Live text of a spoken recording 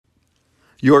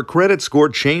Your credit score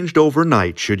changed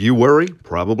overnight. Should you worry?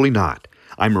 Probably not.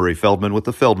 I'm Murray Feldman with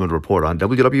the Feldman Report on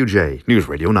WWJ News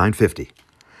Radio 950.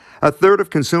 A third of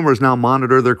consumers now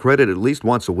monitor their credit at least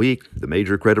once a week. The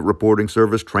major credit reporting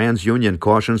service TransUnion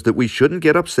cautions that we shouldn't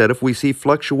get upset if we see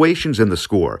fluctuations in the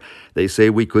score. They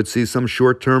say we could see some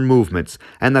short-term movements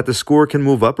and that the score can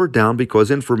move up or down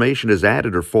because information is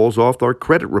added or falls off our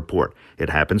credit report. It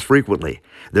happens frequently.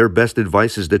 Their best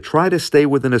advice is to try to stay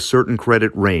within a certain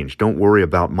credit range. Don't worry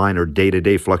about minor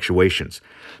day-to-day fluctuations.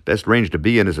 Best range to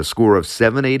be in is a score of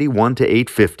 781 to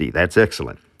 850. That's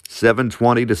excellent.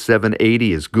 720 to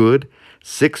 780 is good.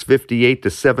 658 to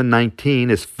 719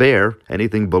 is fair.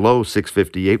 Anything below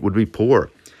 658 would be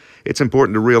poor. It's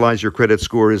important to realize your credit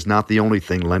score is not the only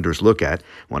thing lenders look at.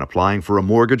 When applying for a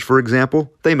mortgage, for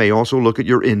example, they may also look at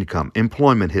your income,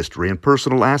 employment history, and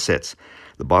personal assets.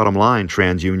 The bottom line,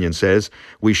 TransUnion says,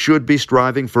 we should be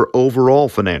striving for overall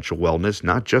financial wellness,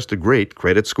 not just a great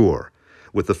credit score.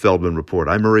 With the Feldman Report,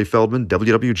 I'm Murray Feldman,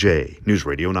 WWJ News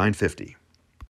Radio 950.